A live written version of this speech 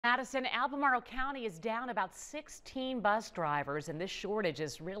Madison, Albemarle County is down about 16 bus drivers, and this shortage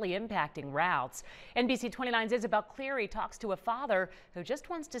is really impacting routes. NBC 29's Isabel Cleary talks to a father who just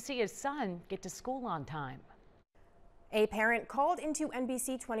wants to see his son get to school on time. A parent called into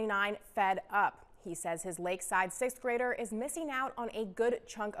NBC 29 fed up. He says his Lakeside sixth grader is missing out on a good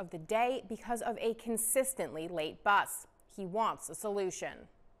chunk of the day because of a consistently late bus. He wants a solution.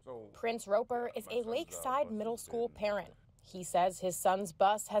 Prince Roper is a Lakeside middle school parent. He says his son's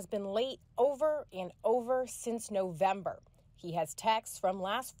bus has been late over and over since November. He has texts from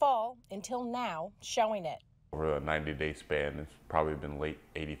last fall until now showing it. Over a 90-day span, it's probably been late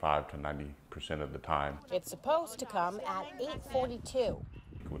 85 to 90% of the time. It's supposed to come at 8:42.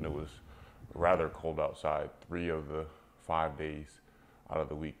 When it was rather cold outside, 3 of the 5 days out of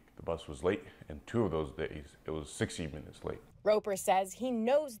the week, the bus was late, and 2 of those days, it was 60 minutes late. Roper says he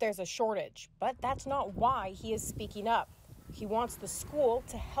knows there's a shortage, but that's not why he is speaking up. He wants the school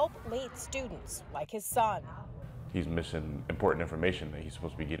to help late students like his son. He's missing important information that he's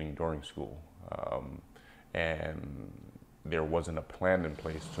supposed to be getting during school. And there wasn't a plan in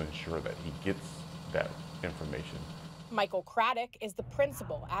place to ensure that he gets that information. Michael Craddock is the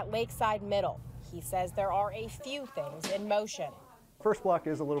principal at Lakeside Middle. He says there are a few things in motion. First block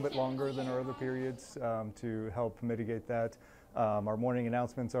is a little bit longer than our other periods to help mitigate that. Our morning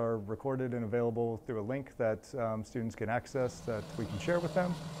announcements are recorded and available through a link that students can access that we can share with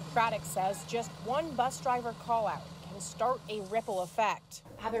them. Craddock says just one bus driver call out can start a ripple effect.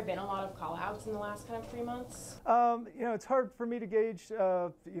 Have there been a lot of call outs in the last kind of 3 months? It's hard for me to gauge.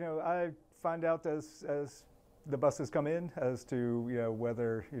 I find out as the buses come in as to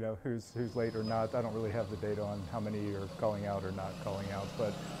whether who's late or not. I don't really have the data on how many are calling out or not calling out,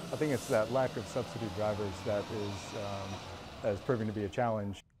 but I think it's that lack of substitute drivers that is proving to be a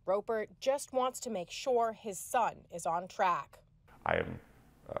challenge. Roper just wants to make sure his son is on track. I am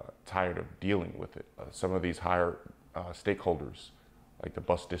tired of dealing with it. Some of these higher stakeholders, like the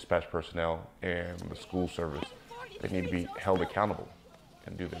bus dispatch personnel and the school service, they need to be held accountable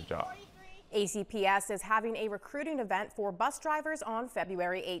and do their job. ACPS is having a recruiting event for bus drivers on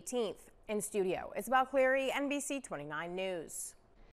February 18th. In studio, Isabel Cleary, NBC 29 News.